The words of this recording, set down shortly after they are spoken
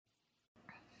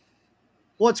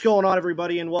What's going on,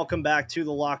 everybody, and welcome back to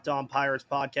the Locked On Pirates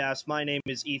podcast. My name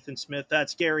is Ethan Smith.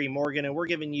 That's Gary Morgan, and we're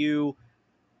giving you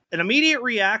an immediate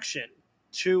reaction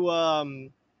to,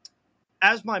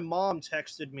 as my mom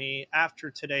texted me after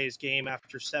today's game,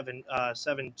 after seven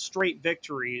straight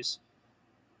victories,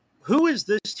 who is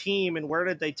this team and where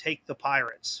did they take the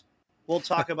Pirates? We'll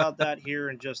talk about that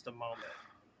here in just a moment.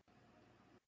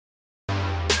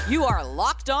 You are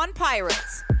Locked On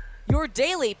Pirates, your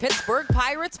daily Pittsburgh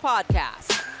Pirates podcast.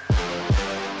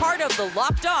 Part of the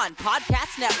Locked On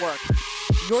Podcast Network,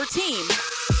 your team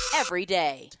every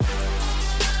day.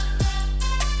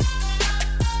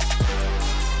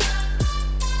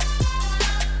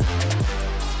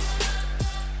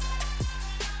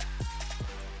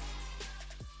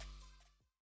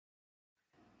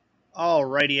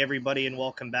 Alrighty, everybody, and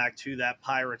welcome back to that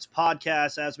Pirates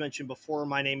podcast. As mentioned before,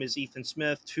 my name is Ethan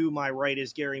Smith. To my right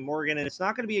is Gary Morgan, and it's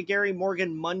not going to be a Gary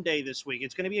Morgan Monday this week.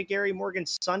 It's going to be a Gary Morgan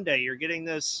Sunday. You're getting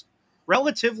this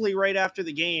relatively right after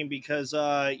the game because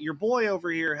your boy over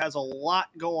here has a lot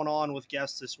going on with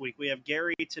guests this week. We have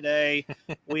Gary today.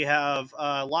 We have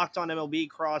Locked On MLB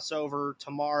crossover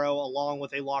tomorrow, along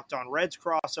with a Locked On Reds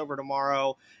crossover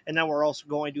tomorrow. And then we're also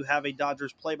going to have a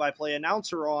Dodgers play-by-play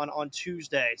announcer on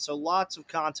Tuesday. So lots of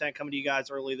content coming to you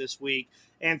guys early this week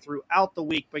and throughout the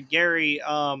week. But Gary,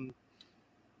 I'm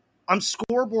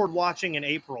scoreboard watching in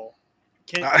April.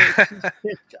 I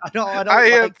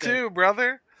am too,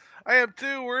 brother. I am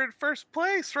too. We're in first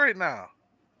place right now.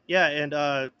 Yeah,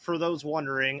 and for those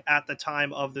wondering, at the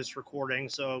time of this recording,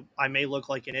 so I may look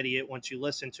like an idiot once you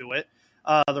listen to it,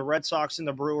 the Red Sox and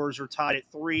the Brewers are tied at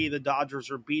 3. The Dodgers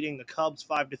are beating the Cubs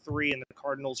 5-3, and the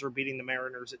Cardinals are beating the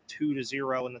Mariners at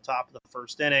 2-0 in the top of the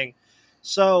first inning.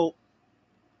 So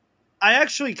I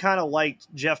actually kind of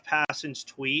liked Jeff Passan's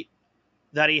tweet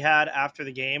that he had after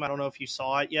the game. I don't know if you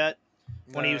saw it yet.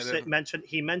 When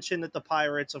he mentioned that the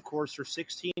Pirates, of course, are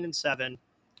 16-7.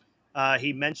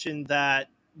 He mentioned that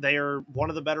they are one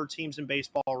of the better teams in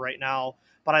baseball right now.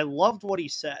 But I loved what he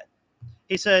said.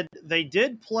 He said they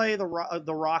did play the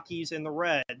Rockies and the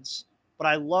Reds, but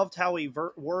I loved how he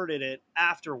worded it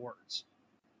afterwards.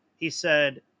 He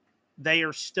said they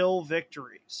are still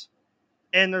victories.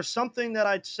 And there's something that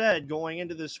I'd said going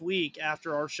into this week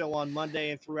after our show on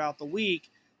Monday and throughout the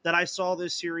week, that I saw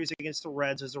this series against the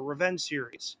Reds as a revenge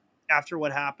series after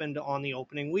what happened on the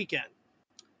opening weekend.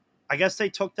 I guess they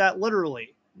took that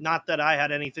literally. Not that I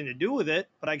had anything to do with it,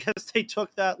 but I guess they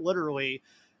took that literally,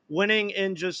 winning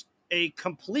in just a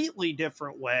completely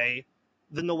different way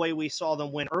than the way we saw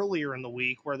them win earlier in the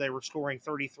week, where they were scoring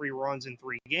 33 runs in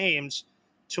 3 games,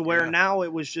 to where now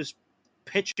it was just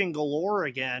pitching galore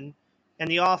again. And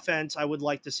the offense, I would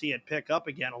like to see it pick up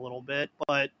again a little bit,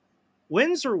 but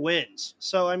wins are wins.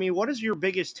 So, I mean, what is your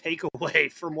biggest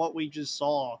takeaway from what we just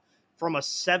saw from a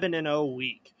 7-0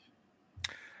 week?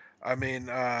 I mean,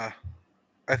 I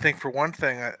think for one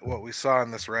thing, what we saw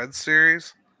in this Reds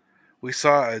series, we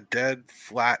saw a dead,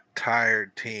 flat,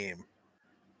 tired team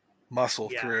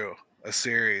muscle through a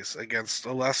series against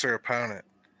a lesser opponent.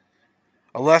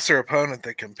 A lesser opponent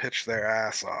that can pitch their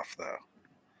ass off, though.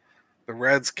 The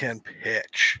Reds can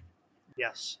pitch.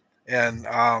 Yes. And,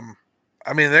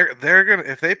 I mean, they're gonna,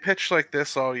 if they pitch like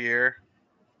this all year,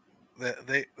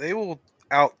 they will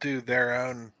outdo their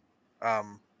own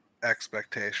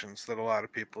expectations that a lot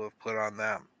of people have put on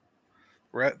them.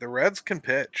 The Reds can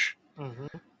pitch,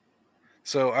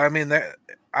 so I mean that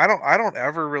I don't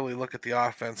ever really look at the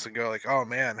offense and go like, oh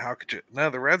man, how could you?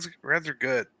 No, the Reds are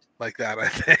good like that. I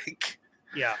think.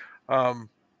 Yeah.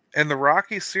 And the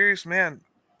Rockies series, man,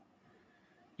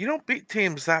 you don't beat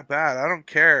teams that bad. I don't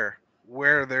care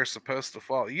where they're supposed to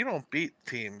fall. You don't beat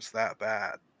teams that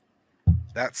bad,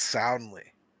 that soundly,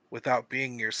 without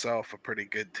being yourself a pretty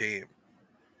good team.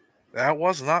 That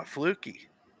was not fluky.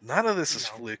 None of this is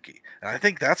fluky. And I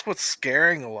think that's what's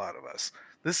scaring a lot of us.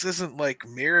 This isn't like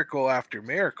miracle after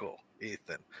miracle,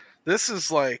 Ethan. This is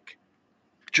like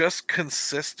just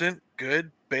consistent,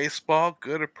 good baseball,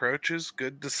 good approaches,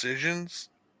 good decisions.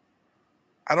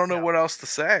 I don't know what else to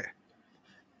say.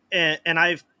 And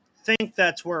I think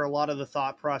that's where a lot of the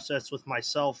thought process with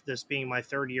myself, this being my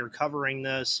third year covering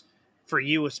this, for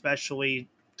you especially,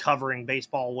 covering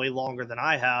baseball way longer than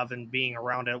I have and being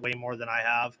around it way more than I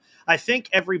have, I think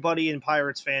everybody in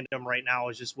Pirates fandom right now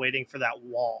is just waiting for that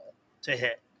wall to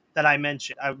hit that I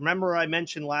mentioned. I remember I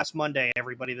mentioned last Monday,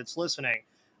 everybody that's listening,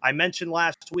 I mentioned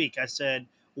last week, I said,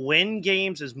 win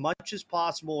games as much as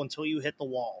possible until you hit the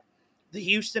wall. The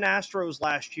Houston Astros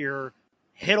last year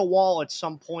hit a wall at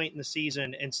some point in the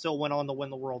season and still went on to win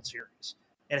the World Series.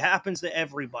 It happens to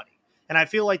everybody. And I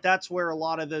feel like that's where a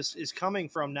lot of this is coming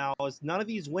from now, is none of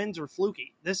these wins are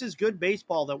fluky. This is good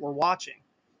baseball that we're watching.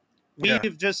 Yeah.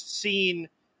 We've just seen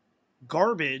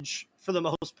garbage for the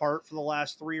most part for the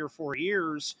last 3 or 4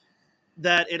 years,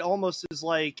 that it almost is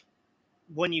like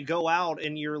when you go out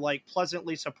and you're like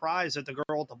pleasantly surprised that the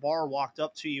girl at the bar walked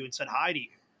up to you and said hi to you.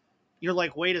 You're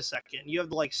like, wait a second. You have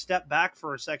to like step back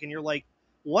for a second. You're like,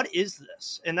 what is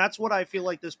this? And that's what I feel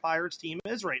like this Pirates team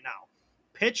is right now.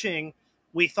 Pitching,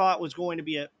 we thought was going to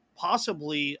be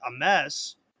possibly a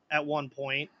mess at one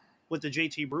point with the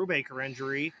JT Brubaker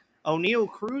injury. O'Neal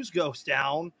Cruz goes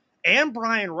down, and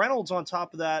Brian Reynolds on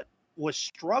top of that was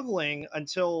struggling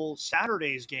until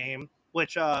Saturday's game,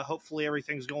 which hopefully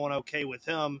everything's going okay with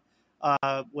him,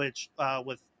 which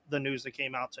with the news that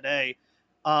came out today.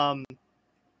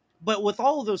 But with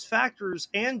all of those factors,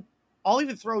 and I'll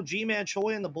even throw G-Man Choi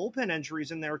and the bullpen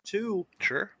injuries in there too,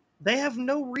 Sure. they have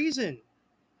no reason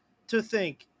to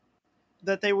think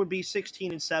that they would be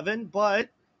 16-7. But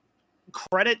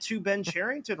credit to Ben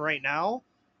Cherington right now.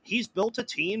 He's built a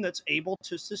team that's able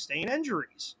to sustain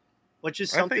injuries, which is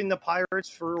something the Pirates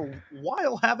for a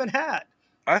while haven't had.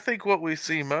 I think what we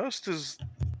see most is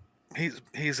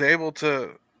he's able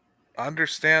to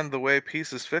understand the way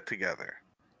pieces fit together.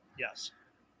 Yes.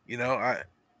 You know,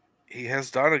 he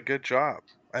has done a good job.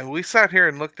 And we sat here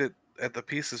and looked at the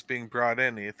pieces being brought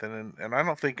in, Ethan, and I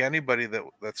don't think anybody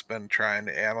that's been trying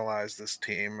to analyze this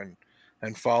team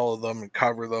and follow them and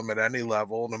cover them at any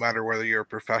level, no matter whether you're a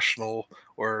professional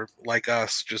or like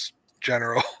us, just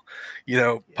general,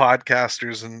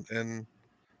 podcasters and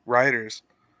writers.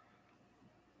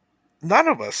 None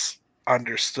of us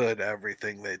understood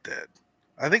everything they did.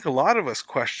 I think a lot of us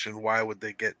questioned, why would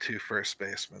they get 2 first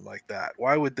basemen like that?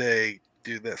 Why would they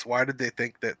do this? Why did they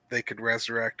think that they could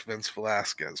resurrect Vince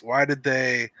Velasquez? Why did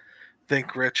they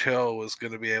think Rich Hill was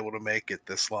going to be able to make it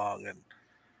this long? And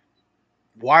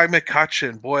why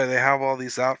McCutchen? Boy, they have all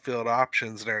these outfield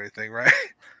options and everything, right?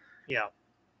 Yeah.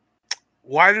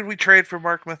 Why did we trade for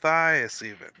Mark Mathias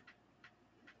even?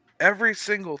 Every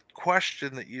single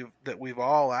question that we've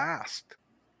all asked,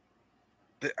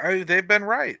 they've been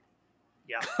right.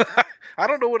 Yeah. I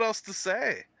don't know what else to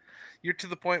say. You're to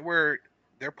the point where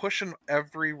they're pushing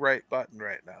every right button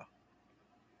right now.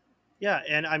 Yeah,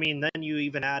 and I mean, then you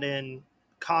even add in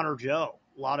Connor Joe.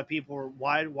 A lot of people are,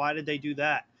 why did they do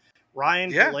that?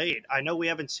 Ryan Vilade. I know we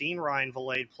haven't seen Ryan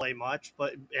Vilade play much,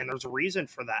 and there's a reason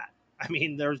for that. I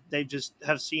mean, they just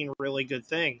have seen really good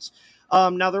things.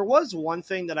 Now, there was one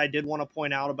thing that I did want to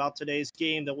point out about today's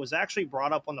game that was actually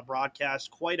brought up on the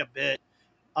broadcast quite a bit.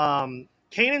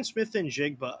 Kanan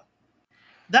Smith-Njigba.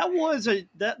 That was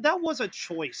a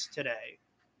choice today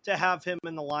to have him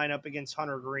in the lineup against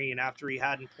Hunter Green after he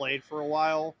hadn't played for a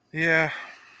while. Yeah.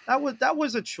 That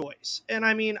was a choice. And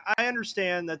I mean, I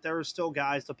understand that there are still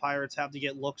guys the Pirates have to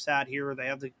get looks at here. They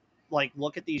have to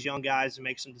look at these young guys and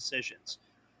make some decisions.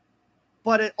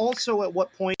 But at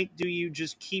what point do you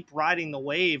just keep riding the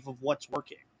wave of what's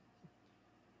working?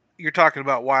 You're talking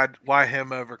about why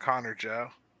him over Connor Joe,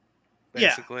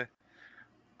 basically. Yeah.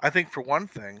 I think for one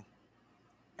thing,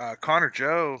 Connor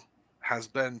Joe has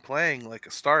been playing like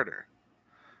a starter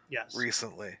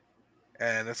recently.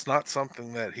 And it's not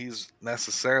something that he's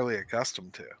necessarily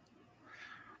accustomed to.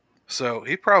 So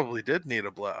he probably did need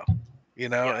a blow,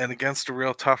 and against a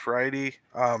real tough righty,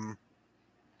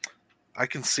 I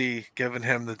can see giving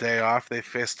him the day off. They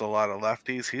faced a lot of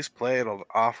lefties. He's played an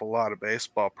awful lot of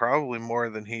baseball, probably more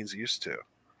than he's used to.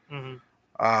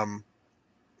 Mm-hmm.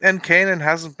 And Kanan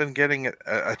hasn't been getting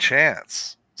a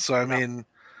chance. So, I mean,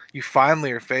 you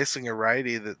finally are facing a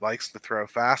righty that likes to throw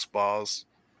fastballs.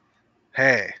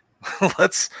 Hey,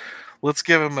 let's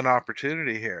give him an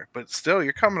opportunity here. But still,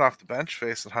 you're coming off the bench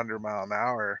facing 100 mile an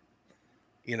hour.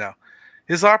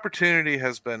 His opportunity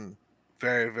has been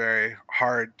very, very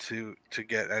hard to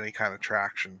get any kind of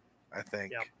traction, I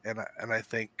think. Yep. And I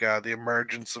think the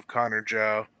emergence of Connor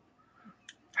Joe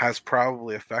has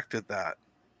probably affected that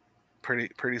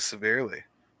pretty severely.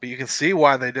 But you can see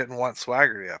why they didn't want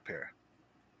Swaggerty up here.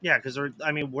 Yeah, because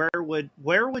where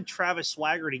would Travis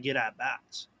Swaggerty get at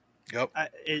bats? Yep.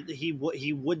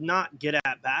 He would not get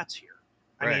at bats here.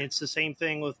 I mean, it's the same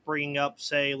thing with bringing up,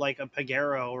 say, like a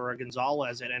Peguero or a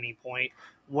Gonzalez at any point.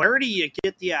 Where do you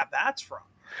get the at bats from?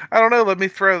 I don't know. Let me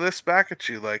throw this back at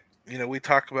you. We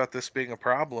talk about this being a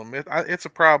problem. It's a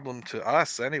problem to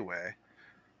us anyway.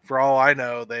 For all I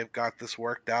know, they've got this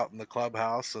worked out in the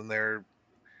clubhouse, and they're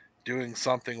doing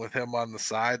something with him on the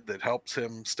side that helps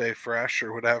him stay fresh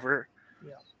or whatever.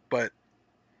 Yeah. But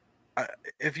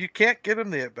if you can't get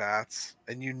him the at-bats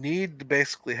and you need to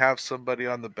basically have somebody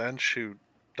on the bench who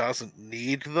doesn't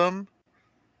need them,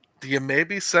 do you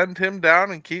maybe send him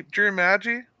down and keep Drew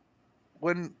Maggi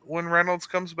when Reynolds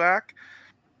comes back?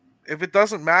 If it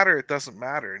doesn't matter, it doesn't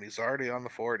matter, and he's already on the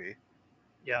 40.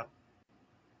 Yeah.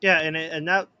 Yeah, and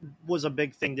that was a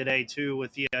big thing today too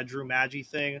with the Drew Maggi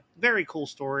thing. Very cool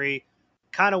story.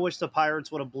 Kind of wish the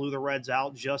Pirates would have blew the Reds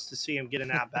out just to see him get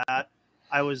an at bat.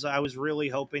 I was really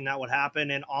hoping that would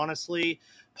happen, and honestly,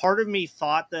 part of me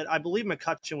thought that I believe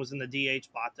McCutcheon was in the DH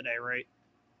spot today, right?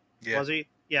 Yeah. Was he?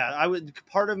 Yeah, I would.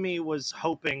 Part of me was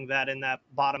hoping that in that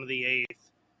bottom of the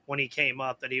eighth, when he came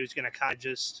up, that he was going to kind of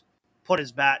just put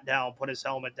his bat down, put his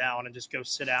helmet down, and just go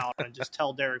sit down and just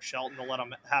tell Derek Shelton to let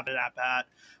him have it at bat.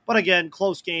 But again,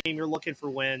 close game. You're looking for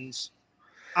wins.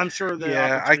 I'm sure the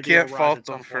Yeah, opportunity will rise at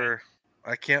some point.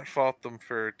 I can't fault them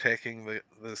for taking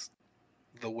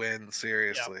the win Yeah,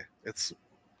 seriously. It's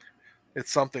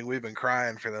something we've been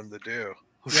crying for them to do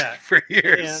yeah, for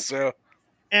years. and So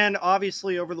and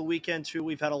obviously over the weekend too,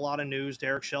 we've had a lot of news.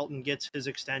 Derek Shelton gets his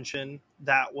extension.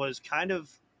 That was kind of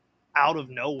out of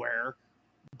nowhere,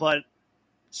 but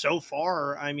so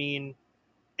far, I mean,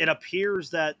 it appears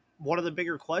that one of the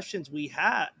bigger questions we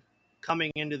had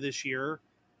coming into this year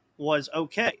was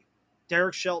okay,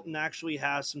 Derek Shelton actually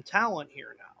has some talent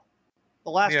here now.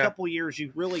 The last yeah, couple of years,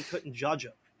 you really couldn't judge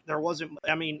him. There wasn't,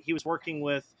 I mean, he was working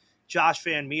with Josh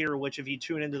Van Meter, which if you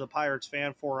tune into the Pirates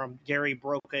fan forum, Gary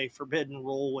broke a forbidden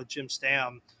rule with Jim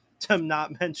Stam to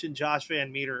not mention Josh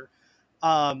Van Meter.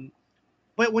 Um,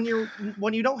 but when you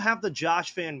don't have the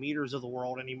Josh Van Meters of the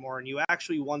world anymore, and you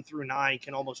actually 1 through 9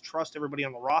 can almost trust everybody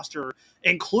on the roster,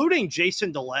 including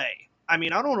Jason DeLay. I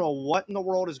mean, I don't know what in the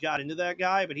world has got into that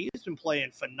guy, but he's been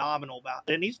playing phenomenal,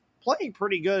 and he's playing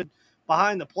pretty good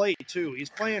behind the plate too. He's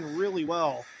playing really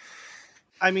well.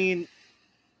 I mean,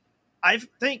 I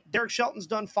think Derek Shelton's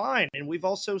done fine, and we've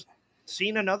also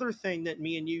seen another thing that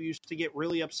me and you used to get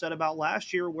really upset about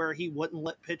last year, where he wouldn't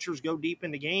let pitchers go deep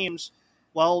into games.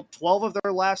 Well, 12 of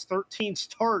their last 13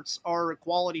 starts are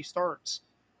quality starts.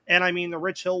 And I mean, the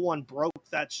Rich Hill one broke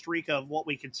that streak of what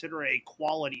we consider a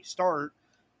quality start,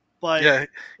 but yeah,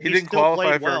 he he didn't still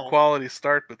qualify played for a well. quality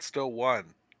start, but still won.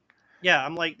 Yeah,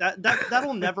 I'm like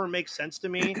that'll never make sense to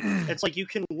me. It's like you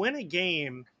can win a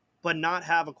game but not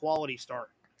have a quality start,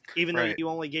 even though Right. you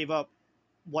only gave up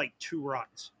like 2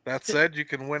 runs. That said, you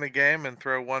can win a game and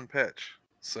throw one pitch.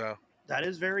 So That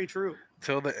is very true.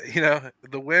 till the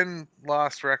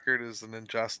win-loss record is an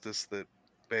injustice that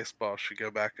baseball should go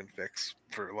back and fix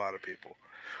for a lot of people.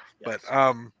 But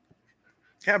Yes.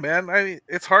 yeah, man, I mean,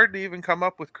 it's hard to even come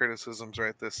up with criticisms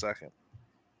right this second.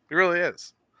 It really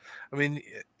is. I mean,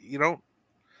 you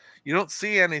don't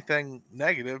see anything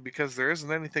negative because there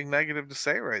isn't anything negative to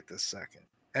say right this second.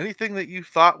 Anything that you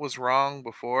thought was wrong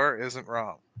before isn't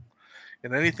wrong.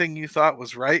 And anything you thought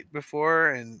was right before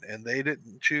and they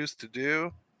didn't choose to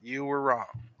do, you were wrong.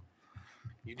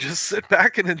 You just sit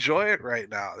back and enjoy it right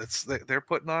now. They're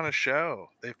putting on a show.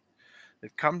 They've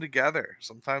come together.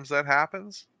 Sometimes that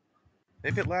happens.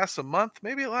 Maybe it lasts a month.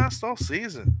 Maybe it lasts all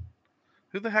season.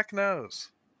 Who the heck knows?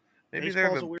 Maybe they're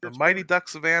Baseball's a weird the Mighty sport.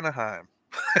 Ducks of Anaheim.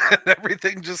 And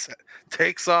everything just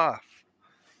takes off.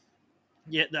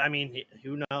 Yeah, I mean,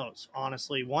 who knows?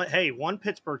 Honestly, one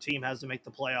Pittsburgh team has to make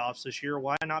the playoffs this year.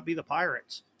 Why not be the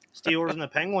Pirates? Steelers and the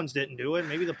Penguins didn't do it.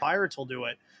 Maybe the Pirates will do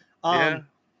it. Yeah.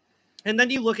 And then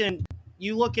you look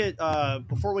at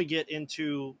before we get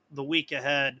into the week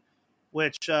ahead,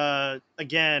 which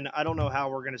again, I don't know how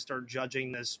we're going to start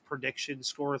judging this prediction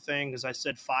score thing, because I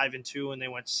said 5-2 and they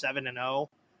went 7-0.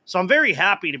 So I'm very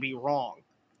happy to be wrong,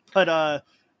 but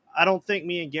I don't think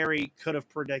me and Gary could have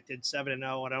predicted 7-0, and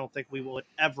I don't think we will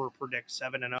ever predict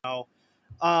 7-0.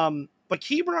 But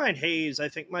Ke'Bryan Hayes, I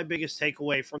think my biggest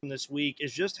takeaway from this week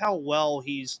is just how well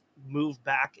he's moved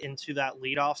back into that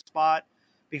leadoff spot,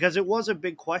 because it was a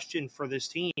big question for this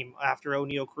team after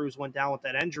O'Neal Cruz went down with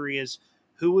that injury, is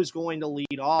who is going to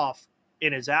lead off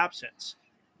in his absence.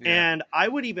 Yeah. And I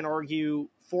would even argue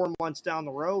 4 months down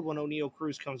the road when O'Neal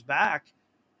Cruz comes back,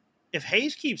 if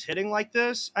Hayes keeps hitting like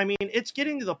this, I mean, it's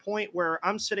getting to the point where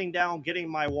I'm sitting down getting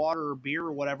my water or beer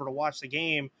or whatever to watch the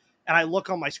game, and I look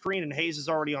on my screen and Hayes is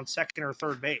already on second or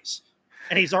third base,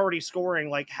 and he's already scoring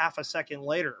like half a second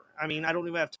later. I mean, I don't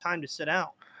even have time to sit down.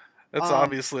 That's Um,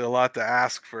 obviously a lot to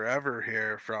ask forever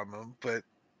here from him, but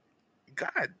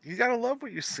God, you gotta love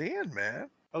what you're seeing, man.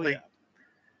 oh yeah, Like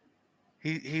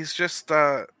he's just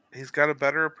he's got a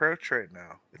better approach right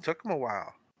now. It took him a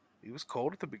while. He was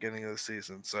cold at the beginning of the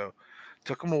season, so it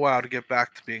took him a while to get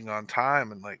back to being on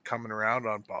time and like coming around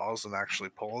on balls and actually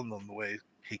pulling them the way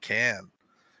he can.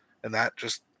 And that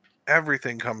just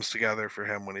everything comes together for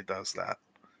him when he does that.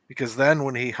 Because then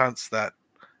when he hunts that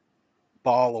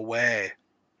ball away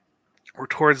or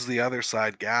towards the other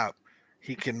side gap,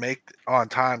 he can make on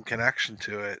time connection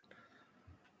to it.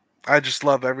 I just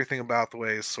love everything about the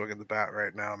way he's swinging the bat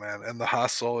right now, man. And the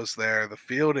hustle is there. The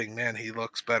fielding, man, he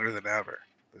looks better than ever.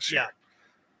 this Yeah. year.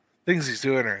 Things he's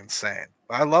doing are insane.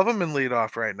 I love him in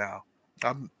leadoff right now.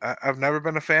 I've never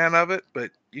been a fan of it,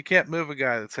 but you can't move a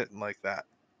guy that's hitting like that.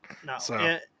 No. So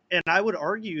And I would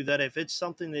argue that if it's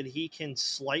something that he can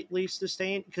slightly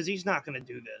sustain, because he's not going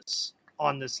to do this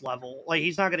on this level. Like,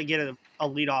 he's not going to get a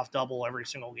leadoff double every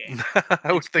single game.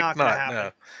 I would It's think not going to not.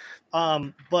 happen.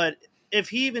 No. But if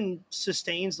he even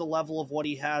sustains the level of what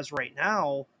he has right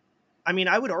now, I mean,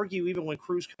 I would argue even when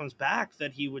Cruz comes back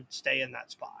that he would stay in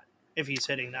that spot if he's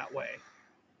hitting that way.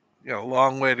 A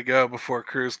long way to go before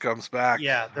Cruz comes back.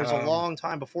 Yeah, there's a long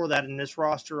time before that, and this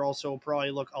roster also will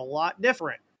probably look a lot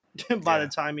different by the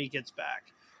time he gets back.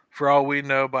 For all we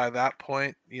know, by that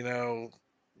point,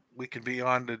 we could be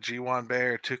on to G1 Bay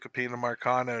or Tucupita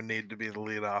Marcano need to be the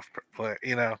leadoff player.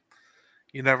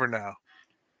 You never know.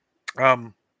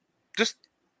 Just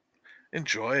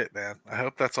enjoy it, man. I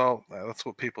hope that's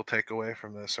what people take away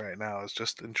from this right now is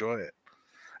just enjoy it.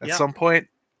 At some point,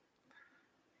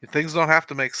 things don't have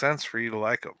to make sense for you to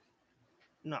like them.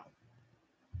 No.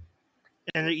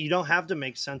 And you don't have to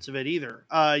make sense of it either.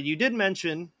 You did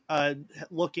mention,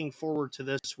 looking forward to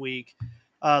this week,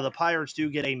 the Pirates do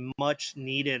get a much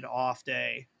needed off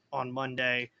day on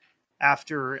Monday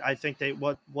after, I think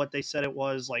what they said it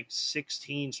was like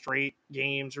 16 straight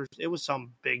games, or it was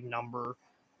some big number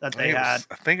that they had.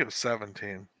 I think it was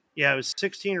 17. Yeah, it was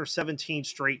 16 or 17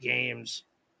 straight games.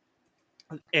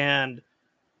 And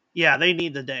yeah, they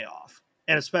need the day off.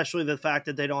 And especially the fact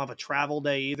that they don't have a travel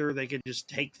day either. They could just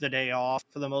take the day off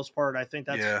for the most part. I think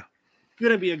that's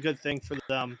going to be a good thing for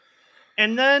them.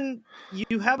 And then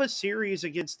you have a series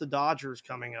against the Dodgers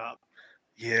coming up.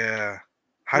 Yeah.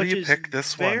 How do you pick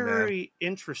this one, man? Very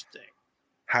interesting.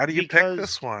 How do you pick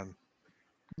this one?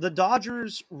 The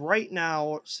Dodgers right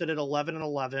now sit at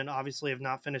 11-11. Obviously have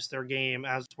not finished their game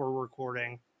as we're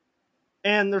recording.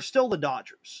 And they're still the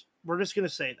Dodgers. We're just going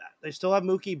to say that. They still have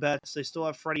Mookie Betts. They still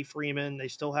have Freddie Freeman. They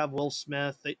still have Will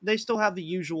Smith. They still have the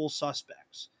usual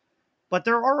suspects. But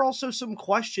there are also some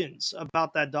questions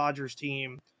about that Dodgers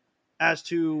team as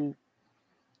to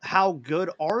how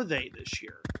good are they this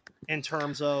year in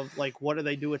terms of, like, what do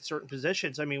they do at certain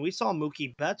positions? I mean, we saw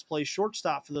Mookie Betts play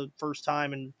shortstop for the first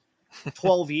time in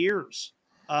 12 years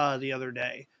the other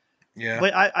day. Yeah.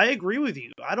 But I agree with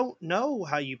you. I don't know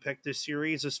how you pick this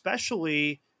series,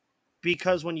 especially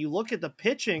because when you look at the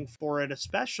pitching for it,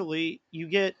 especially, you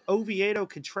get Oviedo,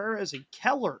 Contreras, and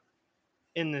Keller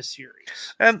in this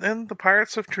series. And the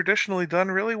Pirates have traditionally done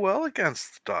really well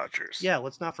against the Dodgers. Yeah,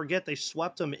 let's not forget they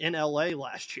swept them in LA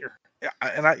last year.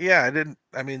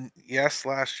 Yes,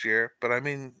 last year, but I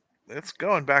mean, it's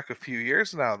going back a few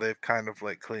years now. They've kind of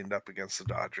like cleaned up against the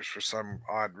Dodgers for some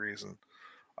odd reason.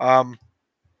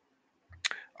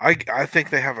 I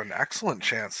think they have an excellent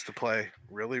chance to play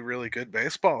really, really good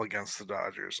baseball against the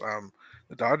Dodgers.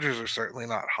 The Dodgers are certainly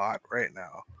not hot right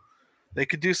now. They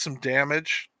could do some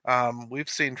damage. We've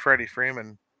seen Freddie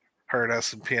Freeman hurt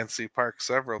us in PNC Park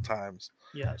several times.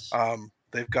 Yes.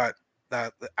 They've got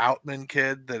the Outman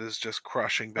kid that is just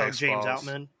crushing baseballs. James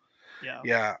Outman. Yeah.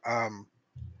 Yeah.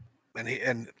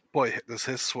 And boy, does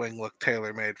his swing look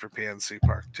tailor-made for PNC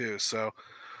Park too. So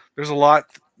there's a lot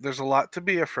to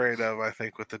be afraid of, I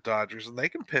think, with the Dodgers, and they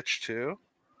can pitch too.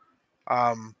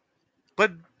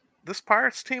 But this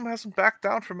Pirates team hasn't backed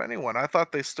down from anyone. I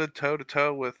thought they stood toe to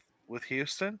toe with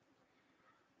Houston.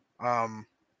 I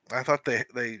thought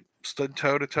they stood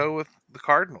toe to toe with the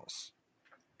Cardinals,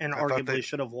 and arguably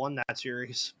should have won that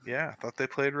series. Yeah, I thought they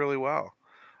played really well.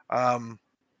 I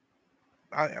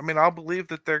mean, I'll believe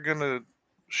that they're going to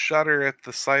shudder at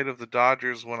the sight of the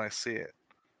Dodgers when I see it.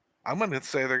 I'm going to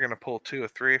say they're going to pull 2 or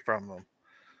 3 from them.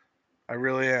 I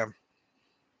really am.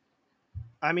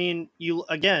 I mean,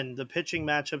 the pitching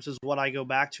matchups is what I go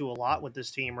back to a lot with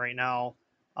this team right now.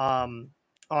 On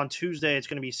Tuesday, it's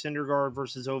going to be Syndergaard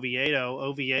versus Oviedo.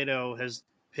 Oviedo has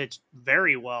pitched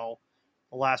very well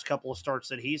the last couple of starts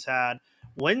that he's had.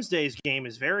 Wednesday's game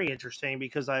is very interesting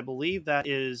because I believe that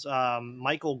is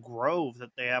Michael Grove that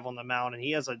they have on the mound, and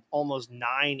he has an almost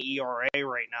 9 ERA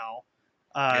right now.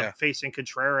 Facing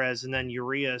Contreras, and then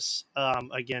Urias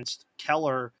against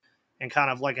Keller, and kind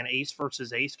of like an ace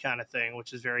versus ace kind of thing,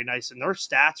 which is very nice. And their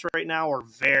stats right now are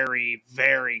very,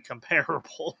 very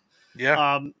comparable.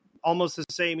 Yeah. Almost the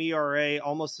same ERA,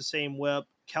 almost the same whip.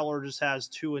 Keller just has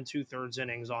 2 2/3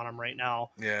 innings on him right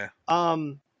now. Yeah.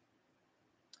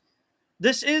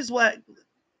 This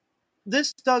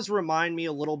does remind me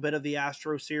a little bit of the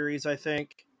Astro series, I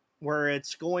think, where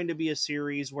it's going to be a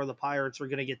series where the Pirates are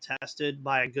going to get tested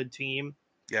by a good team.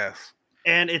 Yes.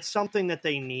 And it's something that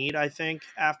they need, I think,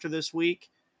 after this week.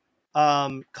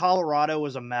 Colorado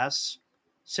is a mess.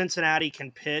 Cincinnati can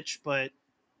pitch, but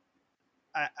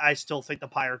I still think the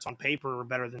Pirates on paper are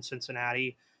better than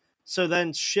Cincinnati. So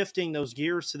then shifting those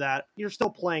gears to that, you're still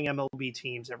playing MLB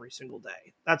teams every single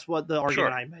day. That's what the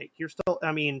argument Sure. I make. You're still,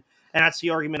 I mean, and that's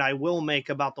the argument I will make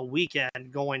about the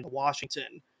weekend going to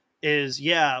Washington is,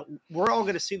 yeah, we're all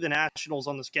going to see the Nationals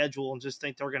on the schedule and just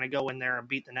think they're going to go in there and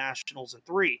beat the Nationals in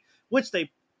 3, which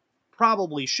they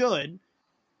probably should.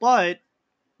 But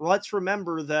let's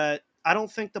remember that I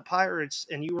don't think the Pirates,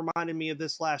 and you reminded me of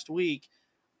this last week,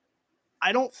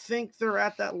 I don't think they're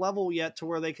at that level yet to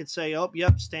where they could say, oh,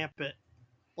 yep, stamp it.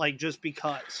 Like, just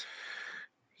because.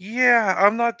 Yeah,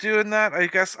 I'm not doing that. I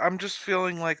guess I'm just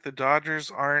feeling like the Dodgers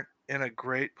aren't in a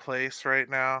great place right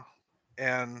now,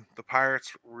 and the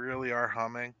Pirates really are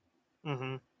humming.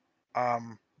 Mm-hmm.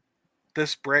 Um,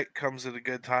 this break comes at a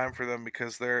good time for them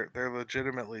because they're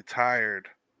legitimately tired,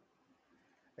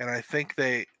 and I think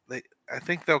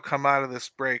they'll come out of this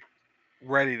break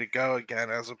ready to go again,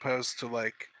 as opposed to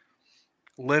like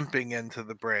limping into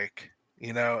the break,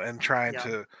 and trying Yeah.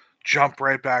 to jump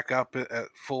right back up at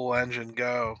full engine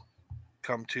go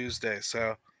come Tuesday.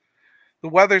 So the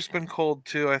weather's been cold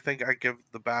too. I think I give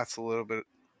the bats a little bit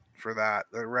for that.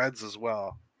 The Reds as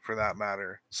well, for that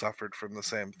matter, suffered from the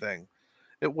same thing.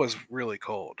 It was really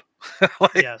cold,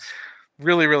 like Yes.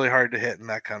 really, really hard to hit in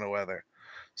that kind of weather.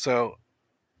 So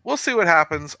we'll see what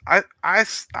happens. I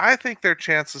think their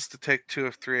chances to take 2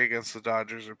 of 3 against the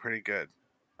Dodgers are pretty good.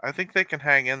 I think they can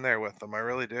hang in there with them. I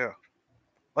really do.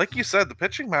 Like you said, the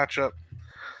pitching matchup,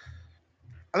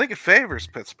 I think it favors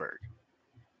Pittsburgh.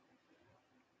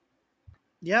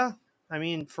 Yeah. I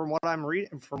mean, from what I'm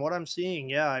reading, from what I'm seeing,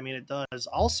 yeah, I mean, it does.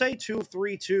 I'll say 2 of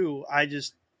 3 too.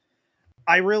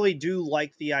 I really do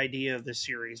like the idea of this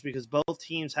series because both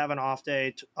teams have an off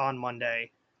day on Monday.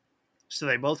 So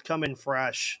they both come in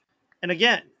fresh. And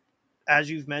again, as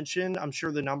you've mentioned, I'm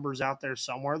sure the numbers out there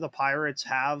somewhere. The Pirates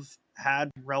have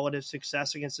had relative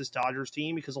success against this Dodgers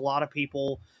team because a lot of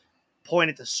people point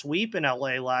at the sweep in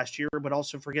LA last year, but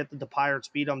also forget that the Pirates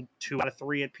beat them 2 out of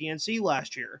 3 at PNC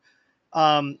last year.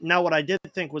 Now, what I did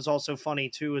think was also funny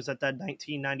too is that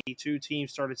 1992 team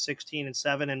started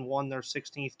 16-7 and won their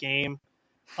 16th game,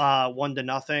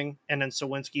 1-0, and then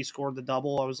Sawinski scored the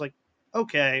double. I was like,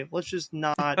 okay, let's just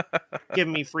not give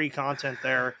me free content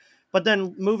there. But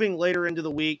then moving later into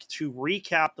the week to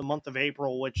recap the month of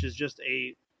April, which is just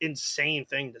a insane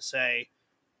thing to say.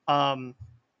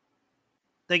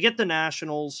 They get the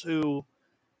Nationals, who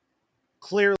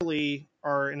clearly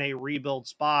are in a rebuild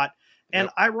spot. And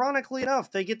Yep. ironically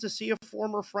enough, they get to see a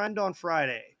former friend on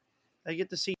Friday. They get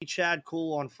to see Chad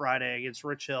Kuhl on Friday against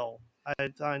Rich Hill. I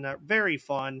find that very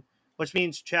fun, which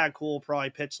means Chad Kuhl probably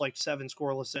pitched like 7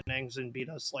 scoreless innings and beat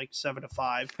us like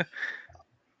 7-5.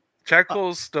 Chad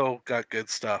Cole's still got good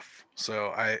stuff,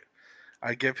 so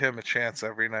I give him a chance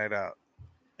every night out.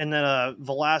 And then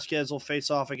Velasquez will face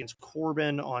off against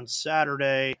Corbin on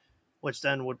Saturday, which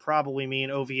then would probably mean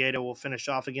Oviedo will finish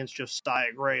off against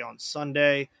Josiah Gray on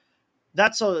Sunday.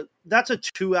 That's a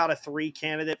 2 out of 3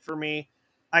 candidate for me.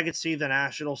 I could see the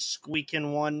Nationals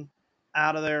squeaking one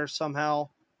out of there somehow,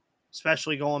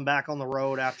 especially going back on the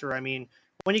road after. I mean,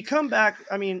 when you come back,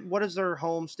 I mean, what is their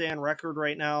homestand record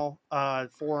right now?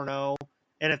 4-0.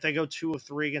 And if they go 2 of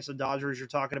 3 against the Dodgers, you're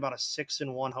talking about a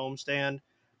 6-1 homestand.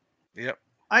 Yep.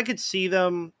 I could see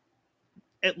them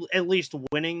at least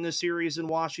winning the series in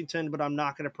Washington, but I'm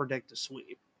not going to predict a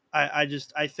sweep. I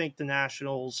think the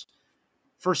Nationals,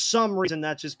 for some reason,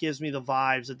 that just gives me the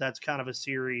vibes that that's kind of a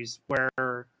series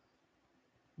where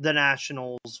the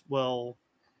Nationals will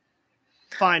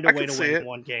find a way to win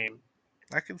one game.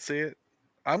 I can see it.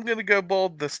 I'm going to go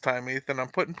bold this time, Ethan. I'm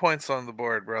putting points on the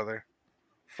board, brother.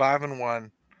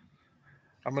 5-1.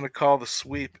 I'm going to call the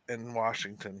sweep in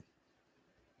Washington.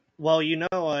 Well, your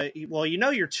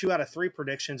 2 out of 3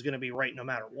 prediction is going to be right no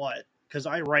matter what, because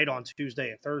I write on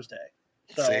Tuesday and Thursday.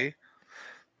 So,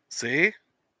 See?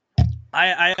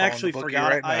 I actually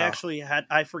forgot. Right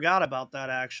I forgot about that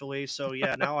actually. So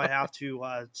yeah, now I have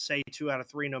to say 2 out of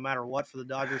 3 no matter what for the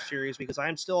Dodgers series because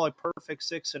I'm still a perfect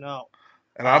 6-0.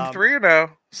 And I'm 3-0.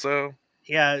 So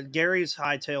yeah, Gary's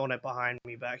hightailing it behind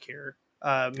me back here.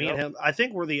 Me and him, I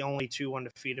think we're the only 2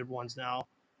 undefeated ones now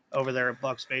over there at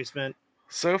Buck's Basement.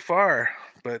 So far,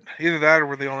 but either that or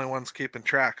we're the only ones keeping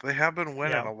track. They have been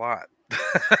winning a lot.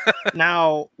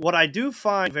 Now, what I do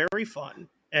find very fun,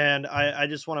 and I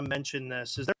just want to mention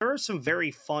this, is there are some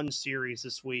very fun series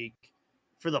this week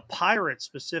for the Pirates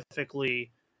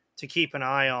specifically to keep an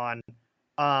eye on.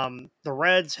 The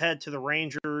Reds head to the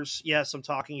Rangers. Yes, I'm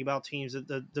talking about teams that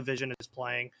the division is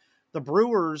playing. The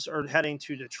Brewers are heading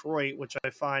to Detroit, which I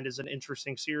find is an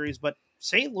interesting series, but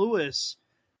St. Louis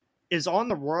is on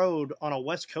the road on a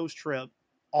West Coast trip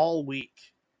all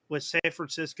week. with San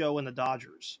Francisco and the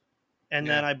Dodgers. And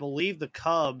then Yeah. I believe the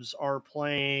Cubs are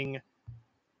playing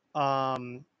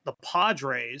the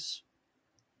Padres.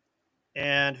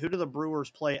 And who do the Brewers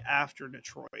play after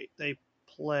Detroit? They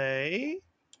play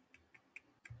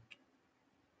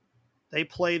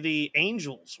the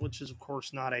Angels, which is, of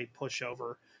course, not a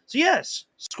pushover. So, yes,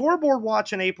 scoreboard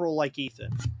watch in April like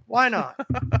Ethan. Why not?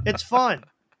 It's fun.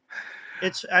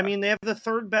 They have the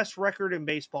third best record in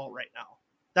baseball right now.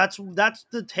 That's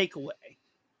the takeaway.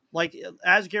 Like,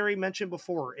 as Gary mentioned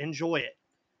before, enjoy it.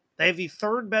 They have the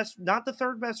third best, not the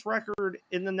third best record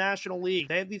in the National League.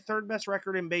 They have the third best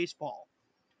record in baseball.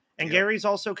 And Yep. Gary's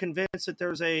also convinced that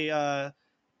there's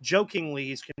jokingly,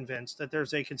 he's convinced that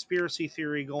there's a conspiracy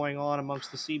theory going on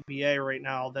amongst the CBA right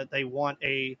now that they want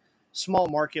a small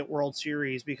market World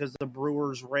Series because the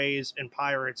Brewers, Rays, and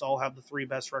Pirates all have the three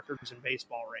best records in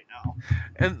baseball right now.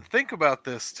 And think about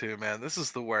this too, man. This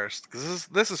is the worst because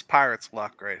this is Pirates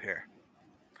luck right here.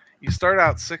 You start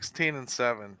out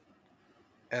 16-7,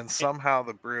 and somehow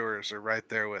the Brewers are right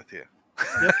there with you.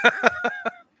 Yep.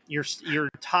 You're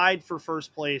tied for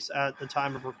first place at the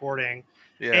time of recording,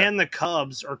 Yeah. and the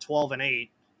Cubs are 12-8.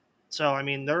 So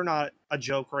they're not a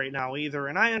joke right now either.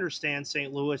 And I understand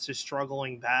St. Louis is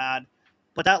struggling bad,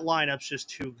 but that lineup's just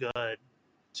too good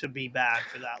to be bad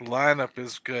for that. Lineup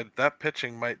is good. That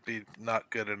pitching might be not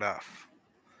good enough.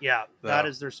 Yeah, though. that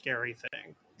is their scary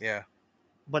thing. Yeah.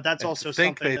 But that's And also to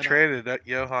think something they traded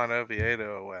Johan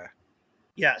Oviedo away.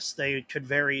 Yes, they could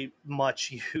very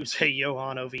much use a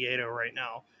Johan Oviedo right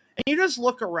now. And you just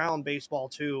look around baseball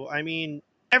too.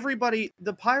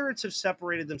 The Pirates have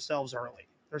separated themselves early.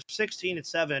 They're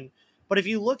 16-7. But if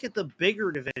you look at the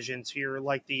bigger divisions here,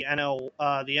 like the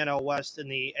NL West and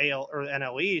the AL or the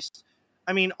NL East,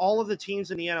 all of the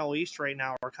teams in the NL East right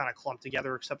now are kind of clumped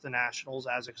together, except the Nationals,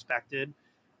 as expected.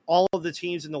 All of the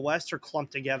teams in the West are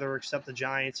clumped together, except the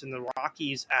Giants and the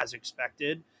Rockies, as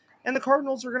expected. And the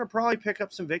Cardinals are going to probably pick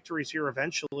up some victories here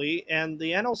eventually. And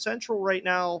the NL Central right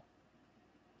now,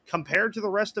 compared to the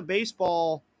rest of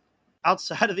baseball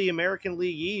outside of the American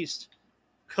League East,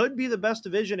 could be the best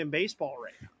division in baseball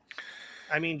right now.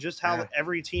 Just how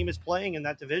every team is playing in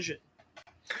that division.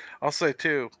 I'll say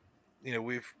too,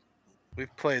 we've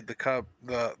played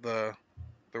the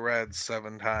Reds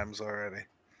 7 times already,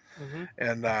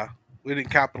 and we didn't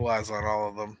capitalize on all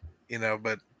of them,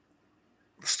 but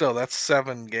still, that's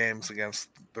 7 games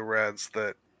against the Reds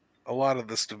that a lot of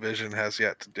this division has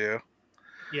yet to do.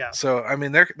 Yeah. So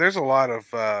there's a lot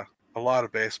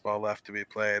of baseball left to be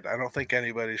played. I don't think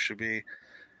anybody should be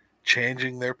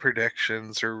changing their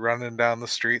predictions or running down the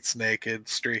streets naked,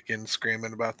 streaking,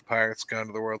 screaming about the Pirates going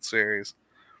to the World Series.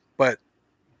 But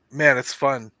man, it's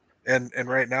fun. And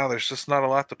right now there's just not a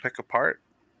lot to pick apart.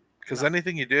 Because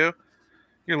anything you do,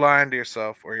 you're lying to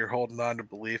yourself or you're holding on to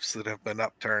beliefs that have been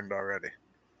upturned already.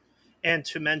 And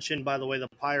to mention, by the way, the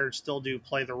Pirates still do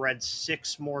play the Reds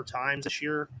 6 more times this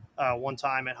year. 1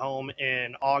 time at home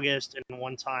in August and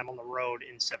 1 time on the road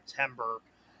in September.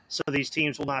 So these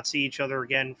teams will not see each other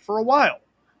again for a while.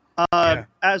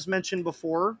 As mentioned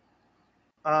before,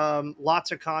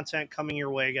 lots of content coming your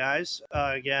way, guys.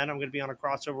 Again, I'm going to be on a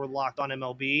crossover with Locked On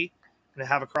MLB. I'm going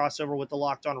to have a crossover with the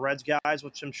Locked On Reds guys,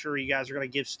 which I'm sure you guys are going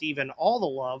to give Steven all the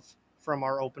love from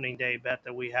our opening day bet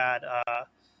that we had,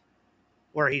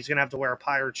 where he's going to have to wear a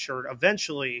Pirates shirt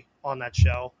eventually on that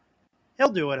show. He'll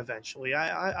do it eventually.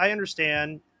 I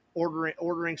understand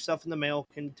ordering stuff in the mail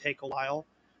can take a while,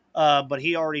 but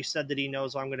he already said that he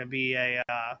knows I'm going to be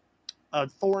a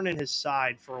thorn in his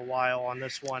side for a while on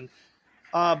this one.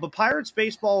 But Pirates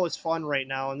baseball is fun right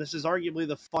now, and this is arguably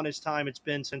the funnest time it's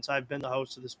been since I've been the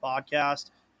host of this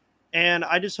podcast. And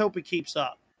I just hope it keeps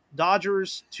up.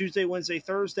 Dodgers, Tuesday, Wednesday,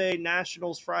 Thursday.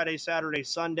 Nationals, Friday, Saturday,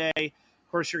 Sunday.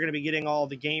 Of course, you're going to be getting all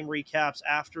the game recaps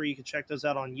after. You can check those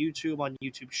out on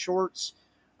YouTube Shorts.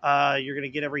 You're going to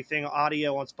get everything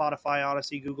audio on Spotify,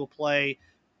 Odyssey, Google Play,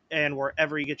 and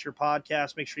wherever you get your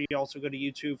podcast. Make sure you also go to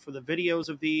YouTube for the videos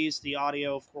of these. The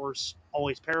audio, of course,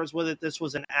 always pairs with it. This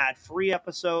was an ad-free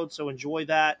episode, so enjoy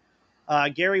that.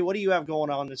 Gary, what do you have going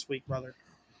on this week, brother?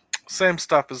 Same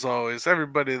stuff as always.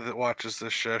 Everybody that watches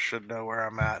this show should know where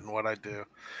I'm at and what I do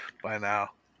by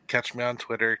now. Catch me on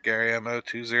Twitter,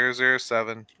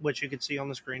 GaryMO2007. Which you can see on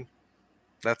the screen.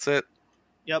 That's it.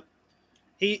 Yep.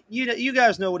 You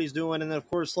guys know what he's doing, and then of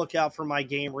course look out for my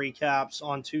game recaps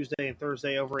on Tuesday and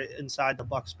Thursday over Inside the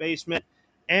Bucks Basement.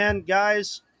 And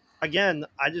guys, again,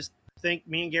 I just think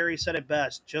me and Gary said it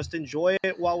best. Just enjoy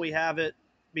it while we have it,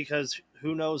 because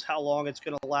who knows how long it's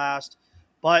going to last.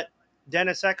 But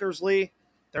Dennis Eckersley,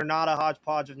 they're not a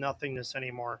hodgepodge of nothingness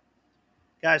anymore.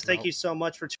 Guys, thank you so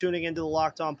much for tuning into the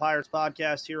Locked On Pirates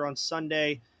podcast here on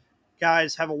Sunday.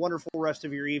 Guys, have a wonderful rest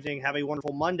of your evening. Have a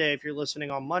wonderful Monday if you're listening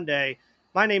on Monday.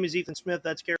 My name is Ethan Smith.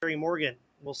 That's Gary Morgan.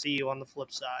 We'll see you on the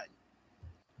flip side.